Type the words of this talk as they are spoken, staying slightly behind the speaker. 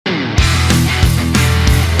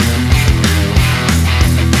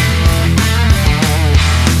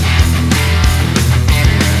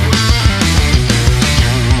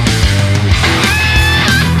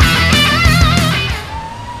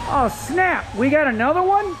We got another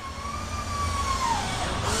one?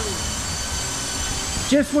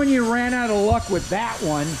 Just when you ran out of luck with that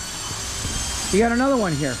one, you got another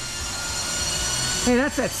one here. Hey,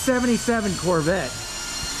 that's that 77 Corvette.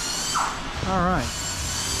 All right.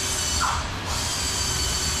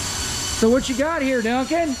 So what you got here,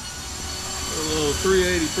 Duncan? A little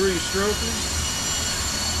 383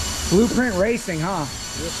 stroker. Blueprint Racing, huh?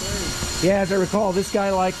 Yes, sir. Yeah, as I recall, this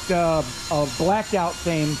guy liked a blacked out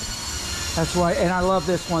theme. That's why, and I love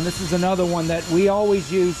this one. This is another one that we always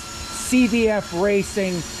use. CBF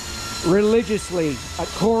Racing religiously.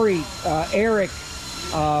 Corey, Eric,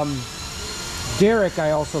 Derek,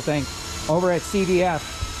 I also think, over at CBF.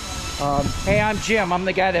 Hey, I'm Jim. I'm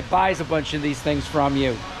the guy that buys a bunch of these things from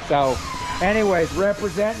you. So, anyways,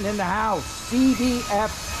 representing in the house,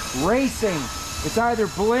 CBF Racing. It's either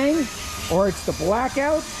bling or it's the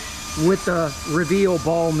blackout with the reveal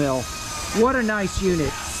ball mill. What a nice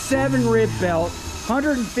unit. 7 rib belt,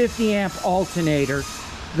 150 amp alternator,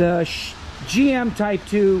 the GM Type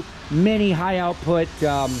 2 mini high output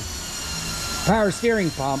power steering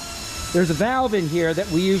pump. There's a valve in here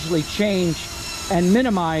that we usually change and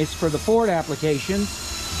minimize for the Ford applications.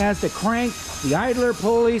 Has the crank, the idler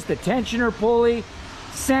pulleys, the tensioner pulley,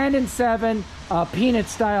 Sand and 7 peanut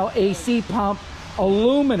style AC pump,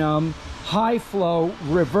 aluminum high flow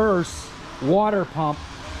reverse water pump.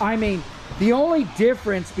 I mean, the only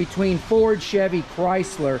difference between Ford, Chevy,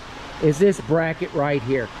 Chrysler is this bracket right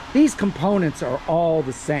here. These components are all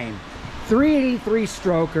the same. 383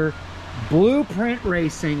 stroker, Blueprint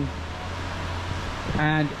Racing,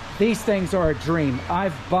 and these things are a dream.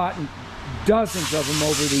 I've bought dozens of them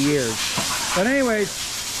over the years. But anyways,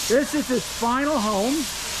 this is his final home.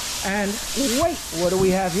 And wait, what do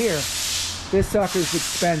we have here? This sucker's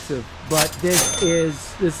expensive, but this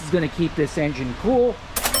is gonna keep this engine cool.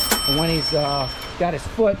 And when he's got his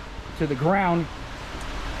foot to the ground,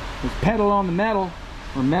 his pedal on the metal,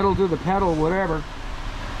 or metal to the pedal, whatever.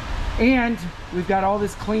 And we've got all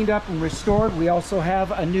this cleaned up and restored. We also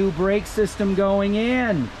have a new brake system going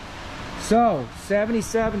in. So,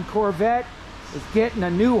 77 Corvette is getting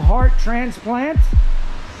a new heart transplant.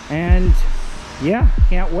 And yeah,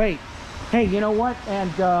 can't wait. Hey, you know what?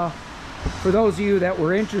 And for those of you that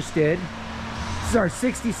were interested, this is our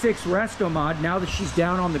 66 Resto Mod. Now that she's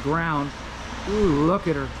down on the ground. Ooh, look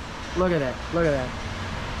at her. Look at that. Look at that.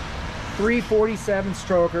 347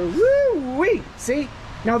 stroker. Woo-wee! See?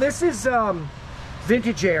 Now this is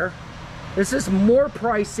vintage air. This is more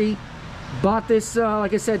pricey. Bought this,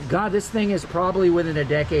 like I said, God, this thing is probably within a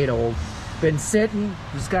decade old. Been sitting,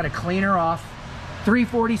 just got to clean her off.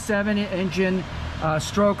 347 engine,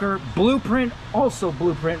 stroker. Blueprint, also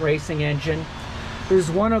Blueprint Racing engine. This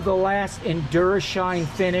is one of the last Endura-Shine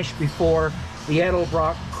finish before the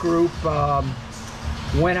Edelbrock group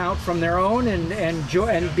went out from their own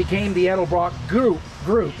and became the Edelbrock group.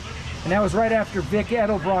 And that was right after Vic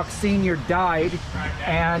Edelbrock Sr. died,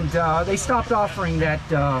 and they stopped offering that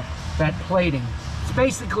plating. It's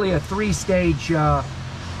basically a 3-stage,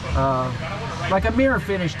 like a mirror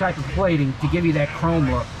finish type of plating to give you that chrome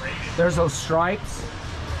look. There's those stripes.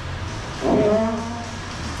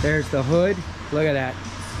 There's the hood. Look at that.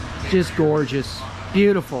 Just gorgeous.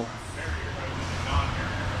 Beautiful.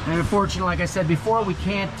 And unfortunately, like I said before, we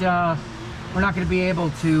can't, we're not going to be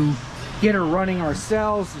able to get her running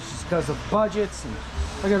ourselves. It's just because of budgets. And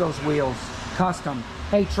look at those wheels. Custom.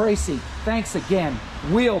 Hey, Tracy, thanks again.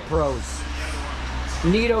 Wheel Pros.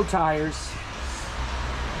 Nito tires.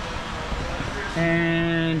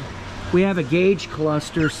 And we have a gauge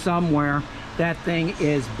cluster somewhere. That thing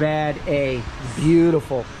is bad A.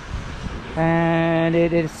 Beautiful. And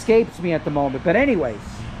it escapes me at the moment. But anyways,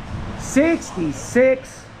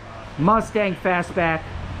 66 Mustang Fastback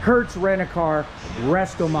Hertz Rent-A-Car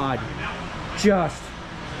Resto Mod. Just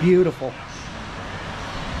beautiful.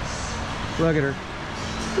 Look at her.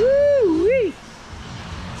 Woo-wee.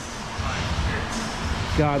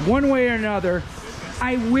 God, one way or another,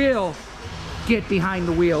 I will get behind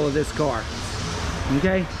the wheel of this car.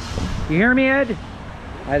 Okay? You hear me, Ed?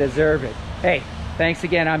 I deserve it. Hey, thanks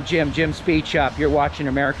again. I'm Jim Speed Shop. You're watching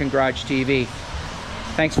American Garage TV.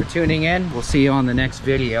 Thanks for tuning in. We'll see you on the next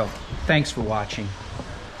video. Thanks for watching.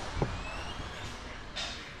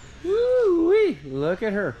 Woo-wee. Look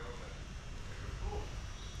at her.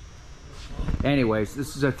 Anyways,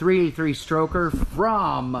 this is a 383 stroker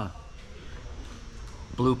from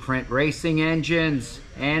Blueprint Racing Engines.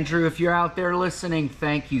 Andrew, if you're out there listening,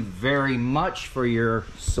 thank you very much for your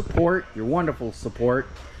support, your wonderful support.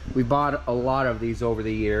 We bought a lot of these over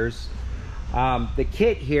the years. The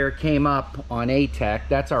kit here came up on ATEC.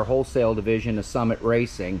 That's our wholesale division of Summit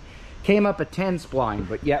Racing. came up a 10 spline,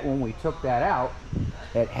 but yet when we took that out,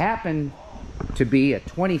 it happened to be a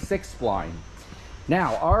 26 spline.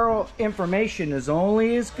 Now, our information is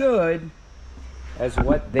only as good as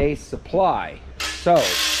what they supply. So,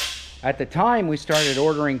 at the time, we started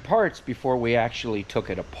ordering parts before we actually took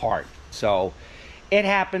it apart. So, it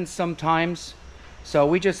happens sometimes. So,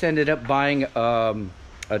 we just ended up buying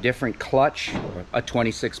a different clutch, a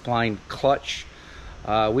 26 spline clutch.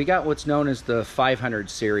 We got what's known as the 500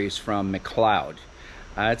 series from McLeod.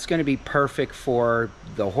 It's going to be perfect for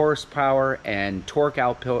the horsepower and torque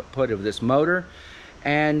output of this motor,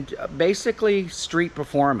 and basically street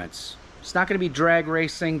performance. It's not going to be drag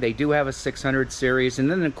racing. They do have a 600 series,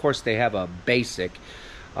 and then of course they have a basic,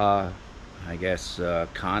 I guess,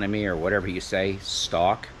 economy or whatever you say,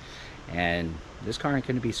 stock. And this car ain't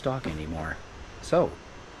going to be stock anymore. So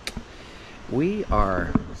we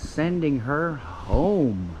are sending her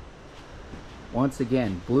home. Once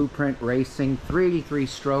again, Blueprint Racing 383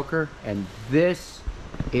 stroker, and this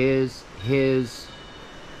is his,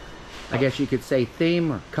 I guess you could say,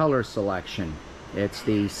 theme or color selection. It's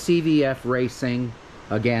the CVF Racing,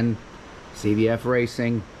 again, CVF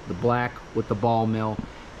Racing, the black with the ball mill,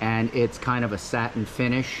 and it's kind of a satin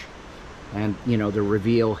finish. And you know, the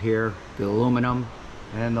reveal here, the aluminum,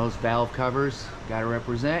 and those valve covers, gotta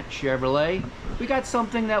represent Chevrolet. We got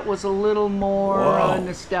something that was a little more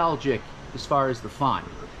nostalgic as far as the font.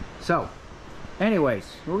 So,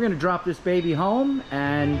 anyways, we're gonna drop this baby home,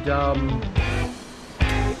 and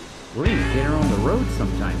we're gonna get her on the road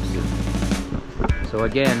sometime soon. So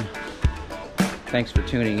again, thanks for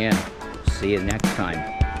tuning in. See you next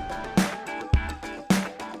time.